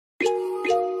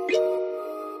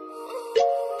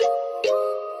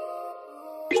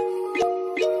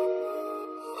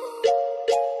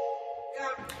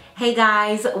Hey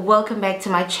guys, welcome back to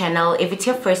my channel. If it's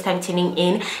your first time tuning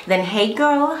in, then hey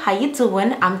girl, how you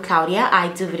doing? I'm Claudia. I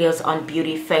do videos on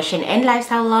beauty, fashion and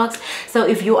lifestyle vlogs. So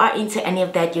if you are into any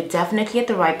of that, you're definitely at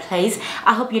the right place.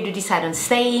 I hope you do decide on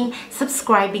staying,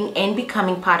 subscribing and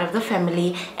becoming part of the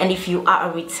family. And if you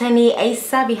are a returnee, a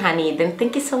sabi honey, then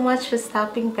thank you so much for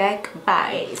stopping back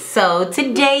by. So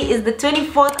today is the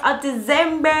 24th of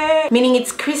December, meaning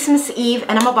it's Christmas Eve,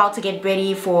 and I'm about to get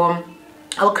ready for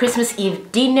our Christmas Eve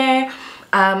dinner.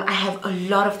 I have a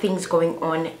lot of things going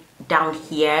on down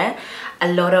here,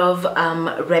 a lot of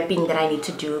wrapping that I need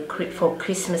to do for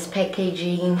Christmas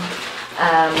packaging.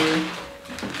 I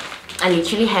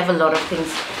literally have a lot of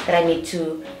things that I need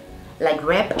to like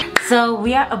wrap. So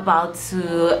we are about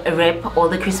to wrap all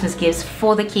the Christmas gifts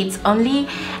for the kids only,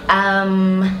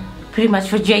 pretty much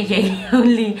for JJ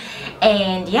only.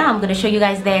 And yeah, I'm gonna show you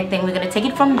guys that, then we're gonna take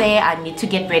it from there. I need to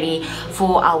get ready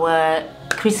for our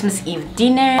Christmas Eve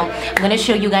dinner. I'm gonna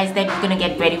show you guys that. You're gonna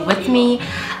get ready with me.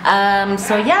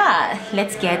 So yeah,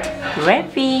 let's get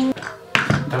wrapping.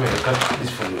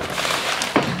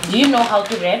 Do you know how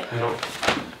to wrap? No.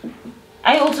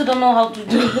 I also don't know how to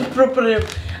do it properly.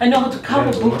 I know how to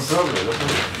cover books. No problem.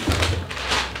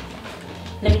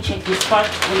 Let me check this part.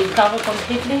 Will it cover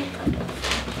completely?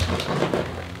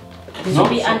 This will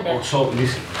be under. So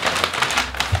listen.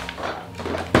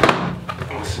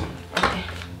 Okay.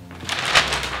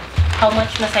 How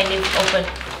much must I leave open?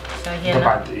 So here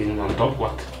now. But on top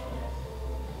what?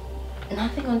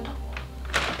 Nothing on top.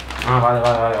 Ah, vale.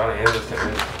 I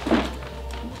understand.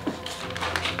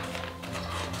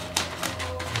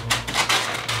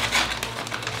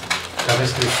 That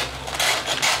is good.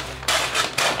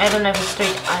 I don't have a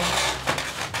straight eye.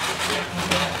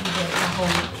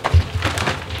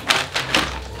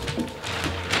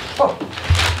 Oh.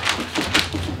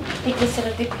 Take this a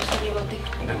little bit.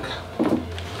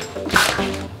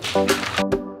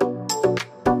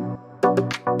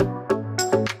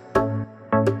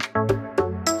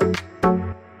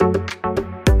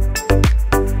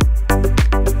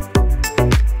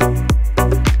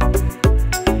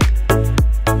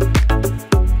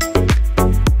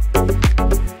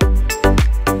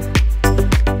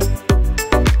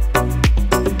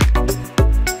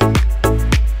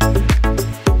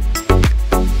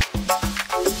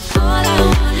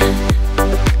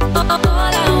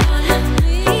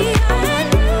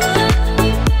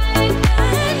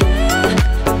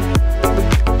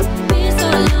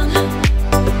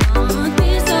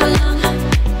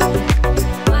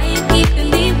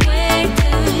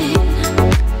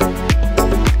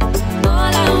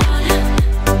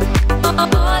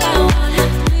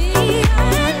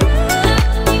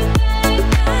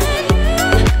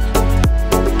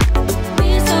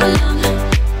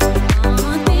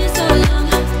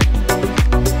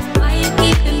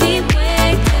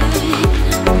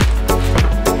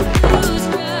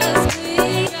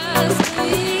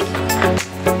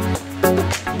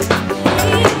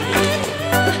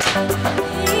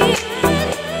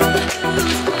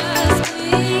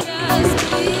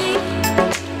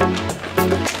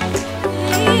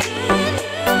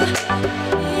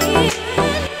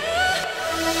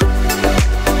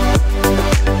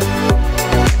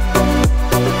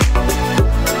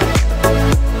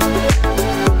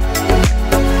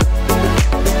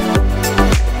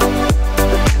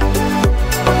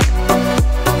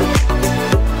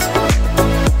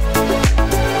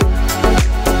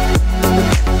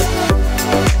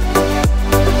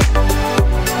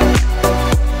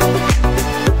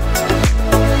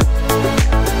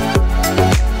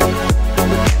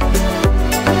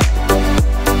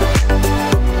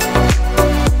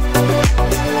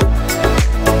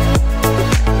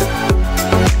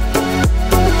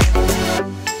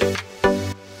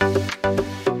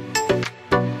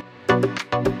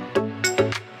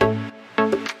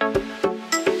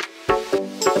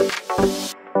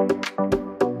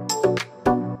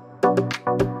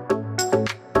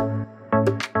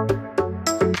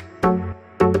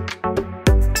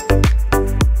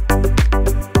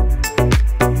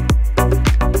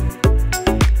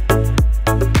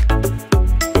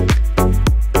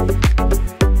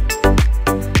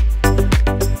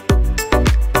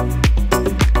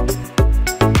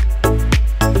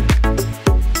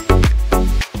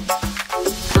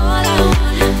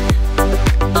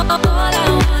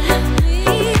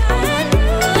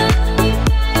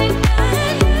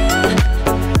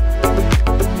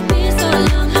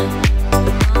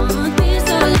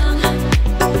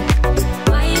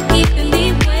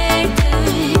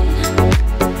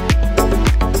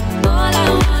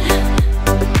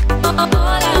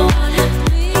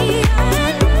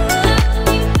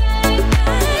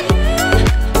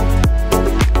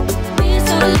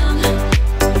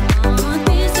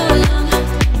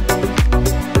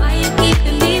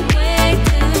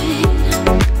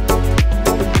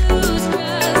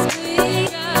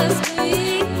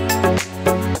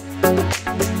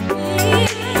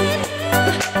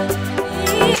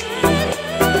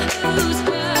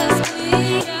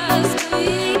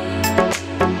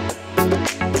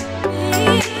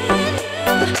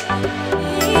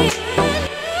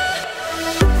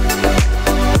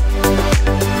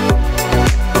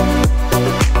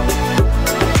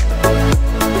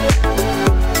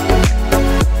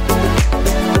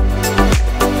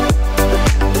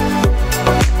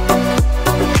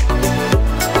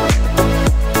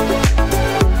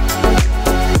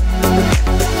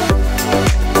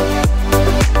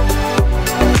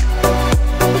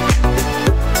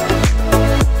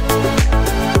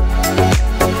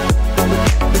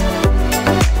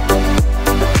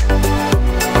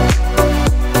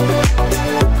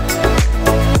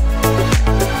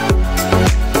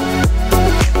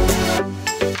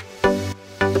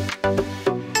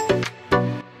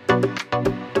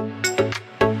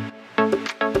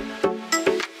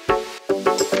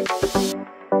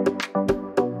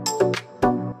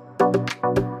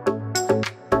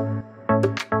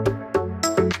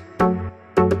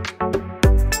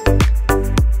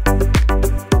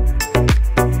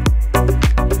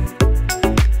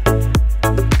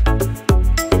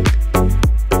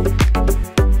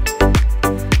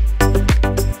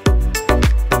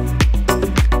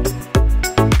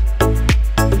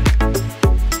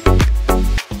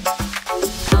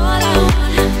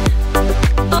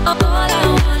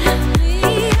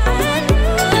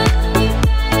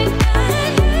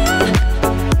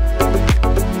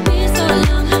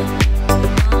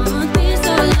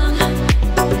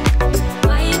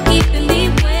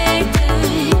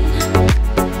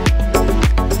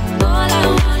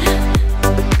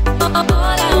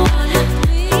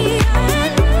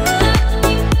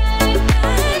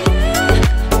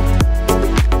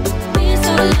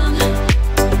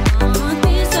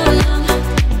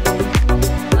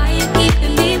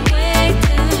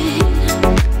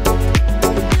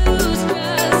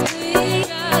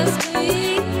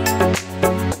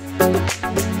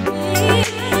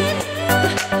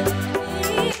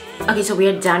 Okay, so we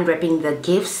are done wrapping the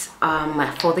gifts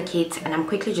for the kids, and I'm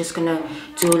quickly just gonna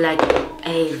do like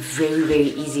a very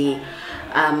easy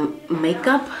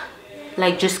makeup,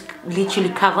 like just literally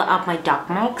cover up my dark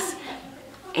marks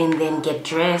and then get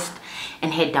dressed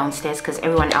and head downstairs because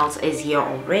everyone else is here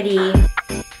already.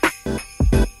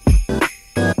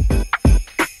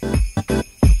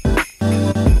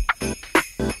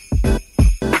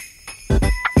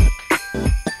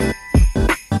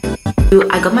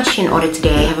 I got my Shein order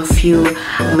today. I have a few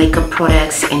makeup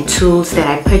products and tools that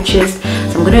I purchased,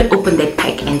 so I'm gonna open that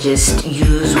pack and just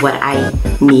use what I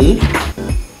need.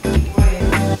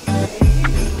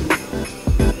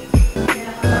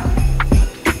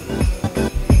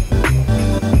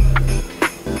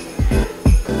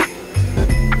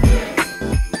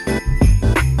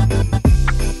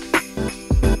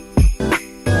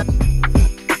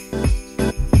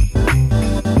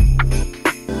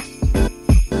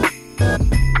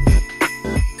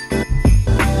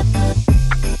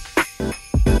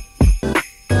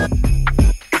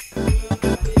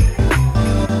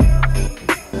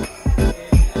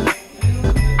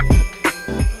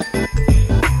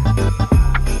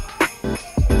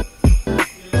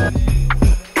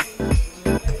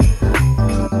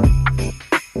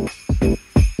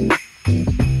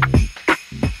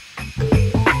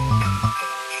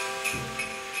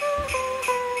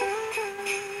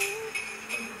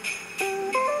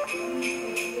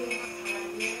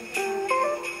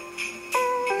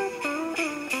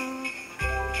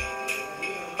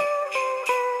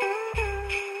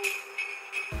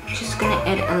 Just gonna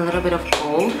add a little bit of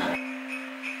gold.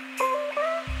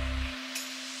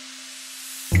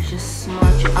 Just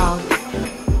smudge out.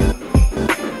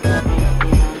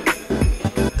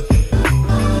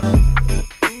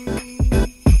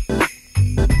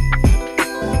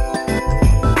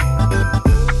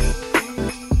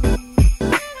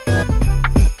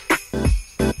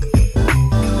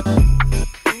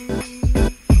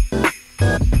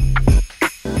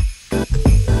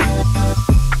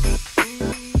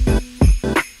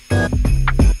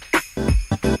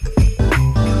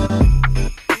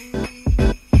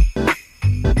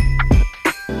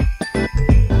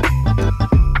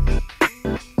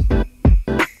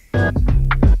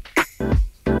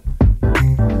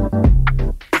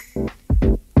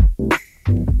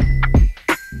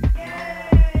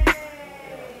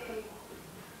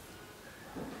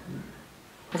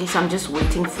 Okay, so I'm just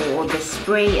waiting for the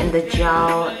spray and the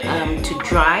gel to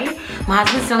dry. My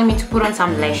husband's telling me to put on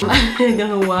some lash. I don't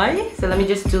know why. So let me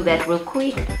just do that real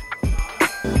quick.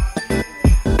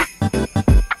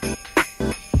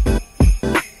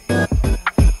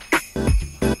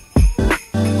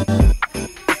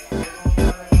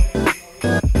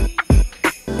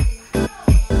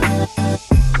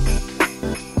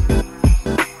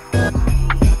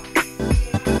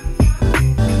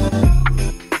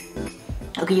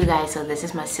 Okay, you guys, so this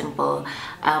is my simple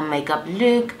makeup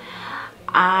look.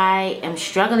 I am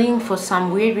struggling for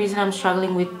some weird reason. I'm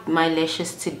struggling with my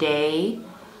lashes today,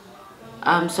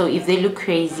 so if they look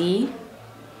crazy,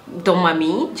 don't mind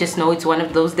me, just know it's one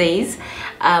of those days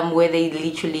where they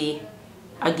literally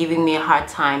are giving me a hard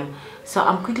time. So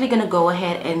I'm quickly gonna go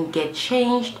ahead and get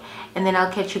changed, and then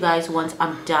I'll catch you guys once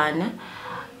I'm done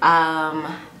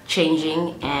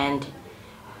changing and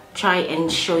try and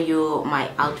show you my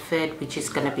outfit, which is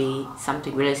gonna be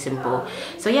something really simple.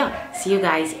 So yeah, see you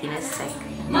guys in a sec.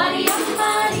 Next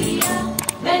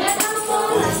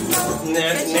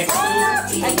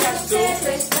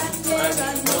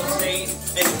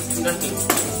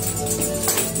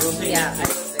Yeah,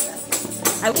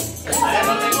 I will say that.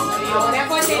 Ahora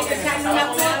puedes echarle una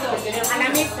foto a la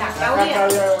mesa, Claudia.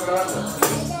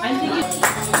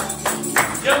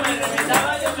 Yo me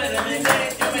reventaba, yo me reventé,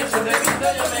 yo me sobreviento,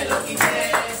 yo me lo quité.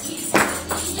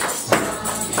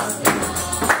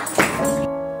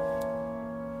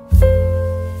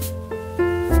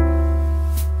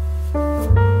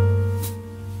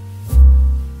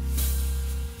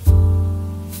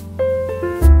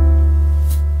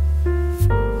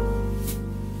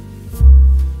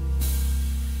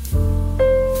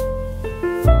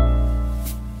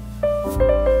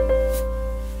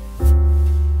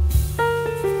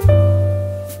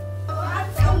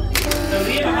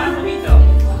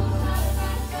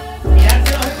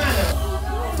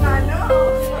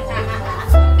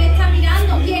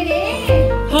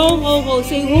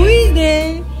 Say, who is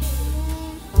there?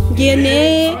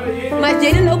 Gene. My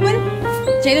Jaden open?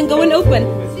 Jaden go and open.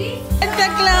 Santa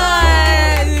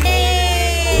Claus! Yay!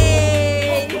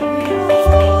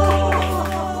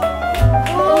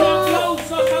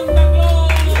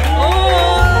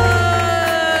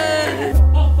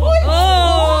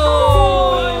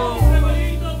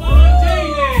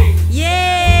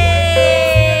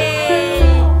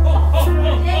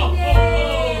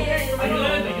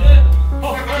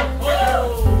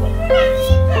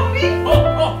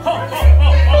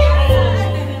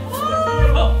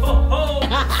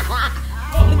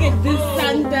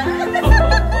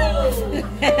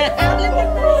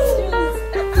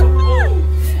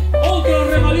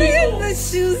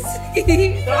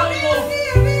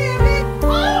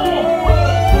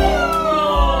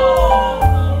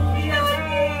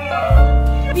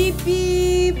 Beep,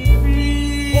 beep.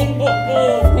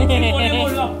 Y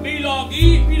ponemos las pilas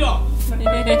aquí, mira.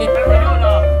 Pero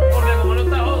llora, porque como no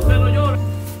está José, no llora.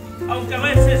 Aunque a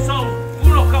veces son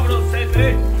unos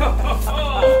cabroncetes.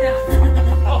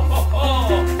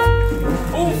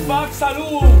 Un pack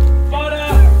salud para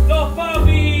los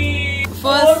papis.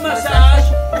 For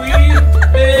massage with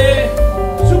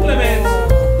supplements.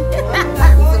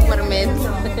 Superman.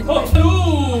 Oh,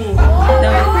 salud.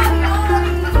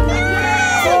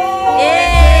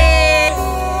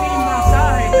 Sin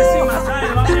masaje,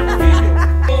 vaya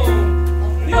poquito.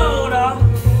 Y ahora,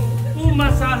 un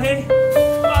masaje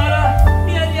para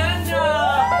mi Ariana.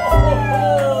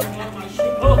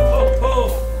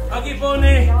 Aquí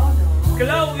pone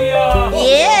Claudia.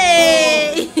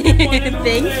 Yay!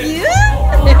 Thank you.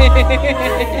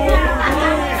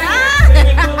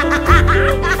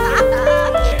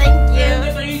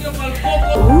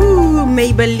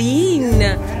 Maybelline.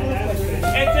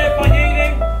 Este es para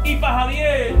Jaden y para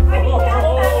Javier.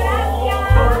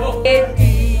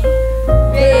 Betty,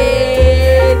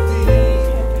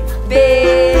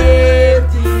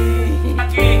 Betty. Para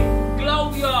que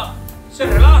Claudia se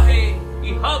relaje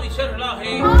y Javi se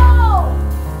relaje.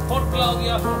 Por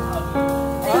Claudia, por Javi.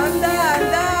 Anda,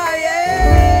 anda,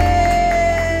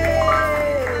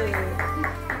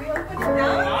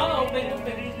 Ah,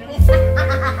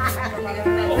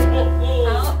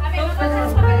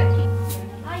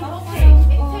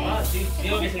 ven. Ah, sí,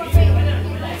 digo que se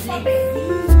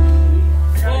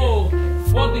Oh,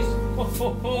 what is...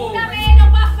 Una menos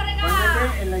para fregar.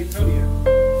 En la historia.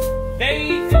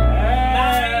 Day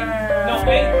 9, no,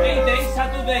 8 days,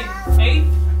 Saturday 8,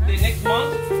 the next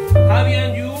month, Javi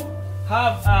and you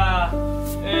have a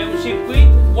circuit,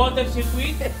 water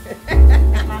circuit,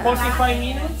 45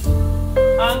 minutes,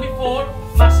 and before,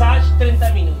 massage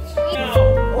 30 minutes. Now,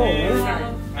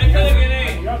 ahí está lo que ve.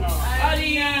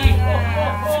 Ali, Ali,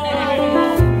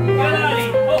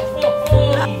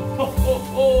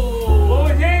 oh,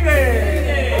 llegue.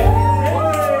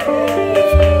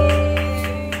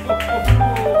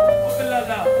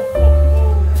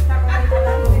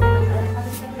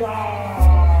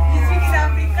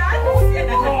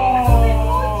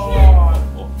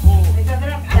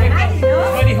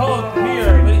 Very hot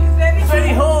here,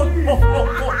 very hot.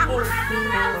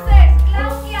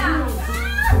 Claudia.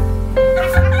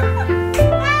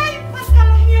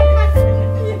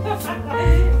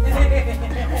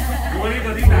 Bonito,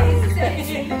 Tita.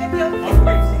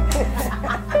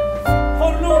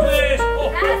 Por Lourdes.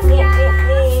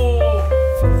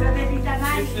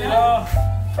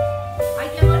 Ay,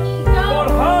 qué bonito. Por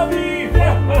Javi.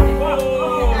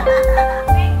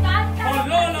 Me encanta. Por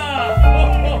Lola.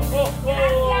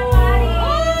 Gracias, Mari.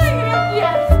 Ay,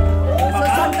 gracias. Eso es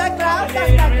Santa Claus,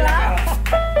 Santa Claus.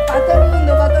 Para todo el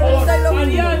mundo es lo mismo.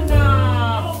 Ariana.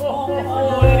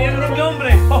 Ariana es mi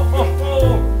nombre.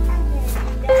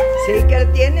 Sí, que él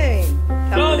tiene. Está por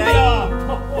Claudia. ahí.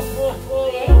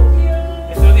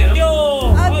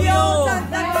 Adiós. Adiós,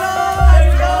 Santa Claus.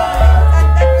 Adiós,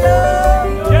 Santa Claus.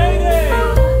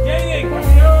 Jaden.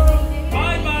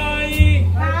 Bye bye.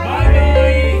 Bye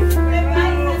bye.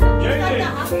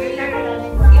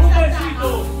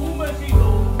 Un besito.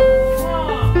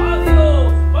 Adiós.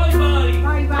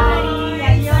 Bye bye.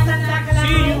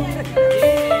 See you.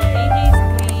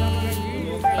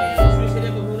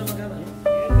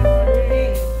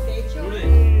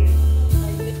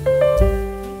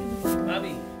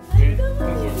 Javi.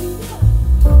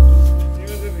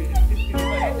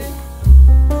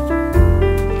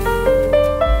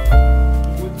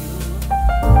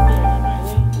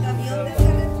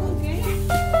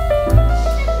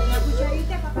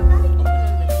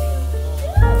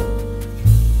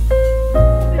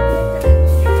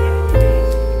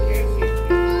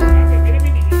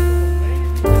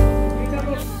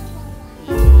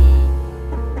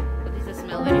 But this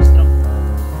smell very strong.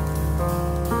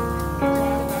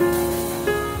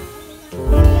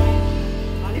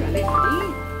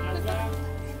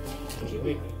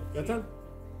 ¿Ya están?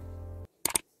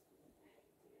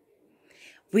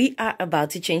 We are about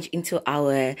to change into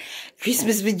our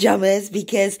Christmas pajamas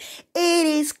because it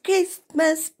is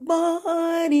Christmas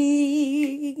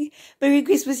morning. Merry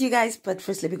Christmas, you guys. But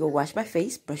first, let me go wash my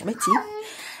face, brush my teeth,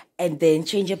 and then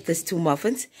change up these 2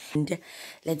 muffins. And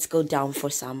let's go down for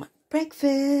some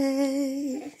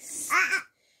breakfast.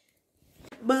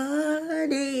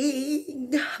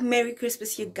 Morning. Merry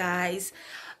Christmas, you guys.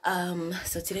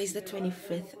 So today is the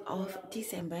 25th of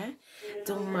December.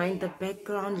 Don't mind the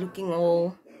background looking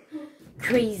all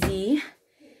crazy.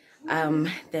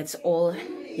 That's all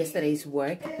yesterday's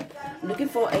work. I'm looking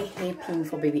for a hairpin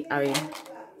for baby Ari.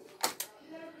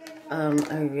 A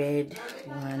red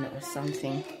one or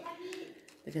something,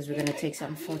 because we're gonna take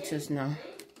some photos now.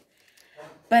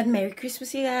 But Merry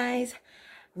Christmas, you guys.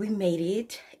 We made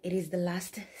it. It is the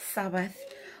last Sabbath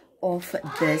of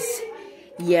this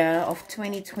year of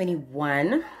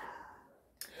 2021.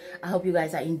 I hope you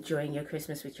guys are enjoying your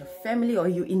Christmas with your family, or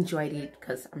you enjoyed it,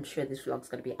 because I'm sure this vlog's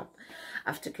gonna be up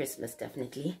after Christmas,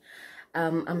 definitely.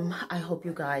 I hope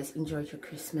you guys enjoyed your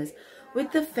Christmas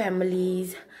with the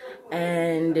families,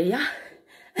 and yeah,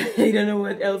 I don't know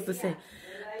what else to say.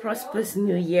 Prosperous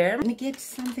New Year. I'm gonna get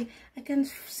something. I can't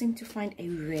seem to find a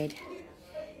red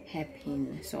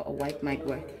hairpin, so a white might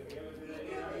work.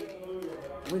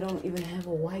 We don't even have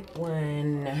a white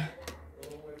one.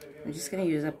 I'm just gonna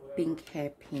use a pink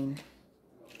hairpin.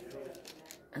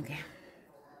 Okay.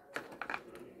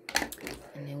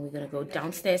 And then we're gonna go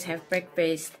downstairs, have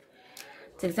breakfast,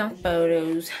 take some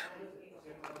photos,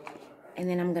 and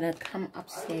then I'm gonna come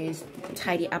upstairs,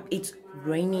 tidy up. It's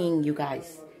raining, you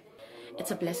guys.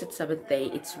 It's a blessed Sabbath day.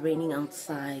 It's raining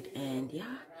outside, and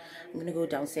yeah, I'm gonna go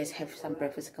downstairs, have some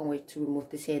breakfast. I can't wait to remove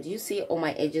this hair. Do you see all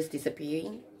my edges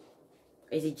disappearing?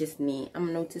 Or is it just me?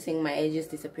 I'm noticing my edges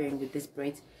disappearing with this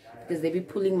braid, because they be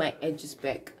pulling my edges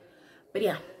back. But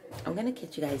yeah, I'm gonna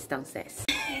catch you guys downstairs.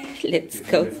 Let's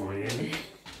go.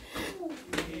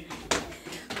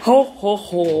 Ho ho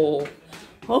ho.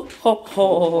 Ho ho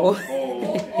ho.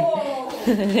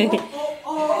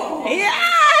 Yeah.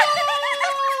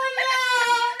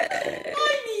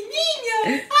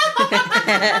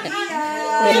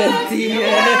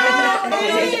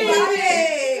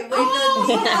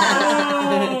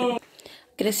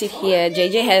 Gonna sit here.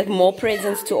 JJ has more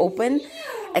presents to open,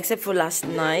 except for last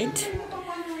night.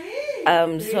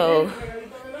 So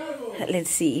let's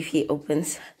see if he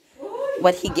opens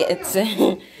what he gets.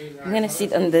 I'm gonna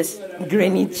sit on this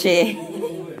granny chair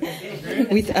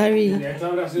with Ari.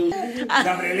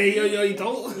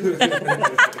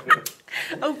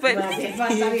 Open.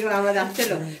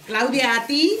 Claudia, a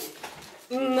ti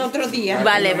otro día.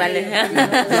 Vale, vale.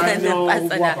 No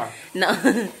pasa nada. No.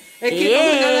 Es que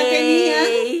como no la tenía.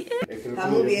 Está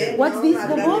muy bien. What's this,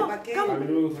 Bobo?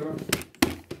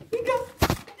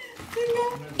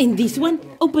 And this one,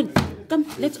 open. Come,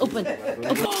 let's open.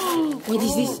 Open. Oh, what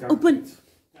is this? Open.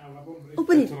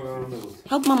 Open it.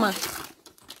 Help Mama.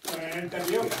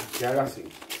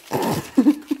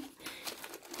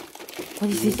 What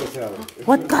is this?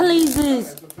 What color is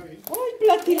this? ¡Ay,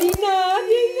 platilina!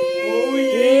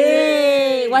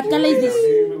 Hey, what color is this?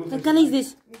 What color is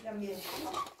this?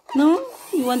 No?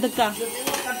 You want the car?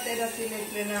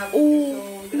 Oh.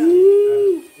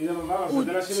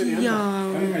 Yeah.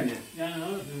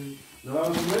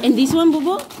 And this one,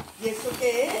 Bobo? ¿Y eso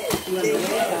qué es?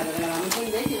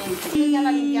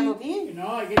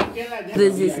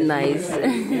 This is nice.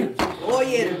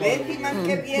 Oye, el Betty más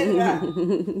que pierda.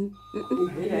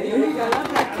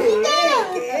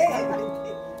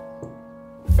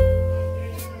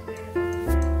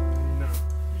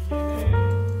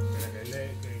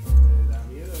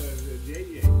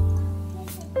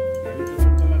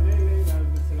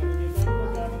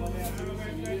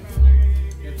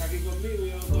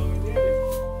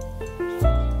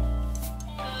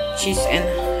 Cheese and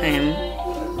ham.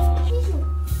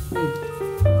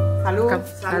 Salud.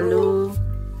 Salud.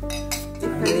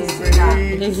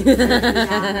 Felicidad.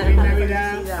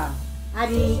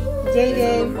 Ari,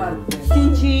 Jaden,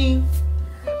 Chin.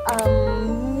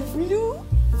 Blue.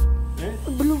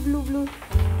 Blue.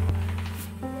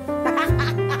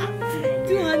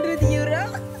 200 euro.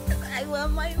 I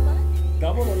want my money.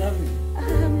 Double or nothing?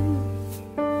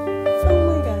 Oh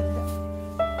my god.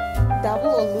 Double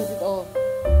or lose it all?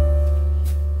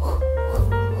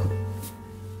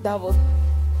 Double.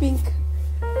 Pink.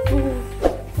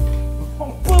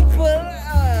 Purple.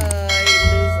 I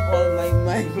lose all my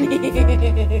money.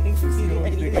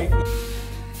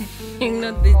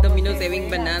 Not this Domino's having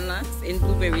bananas and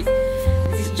blueberries.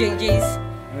 This is JJ's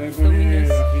Domino's.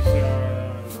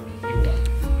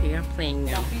 We are playing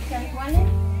now.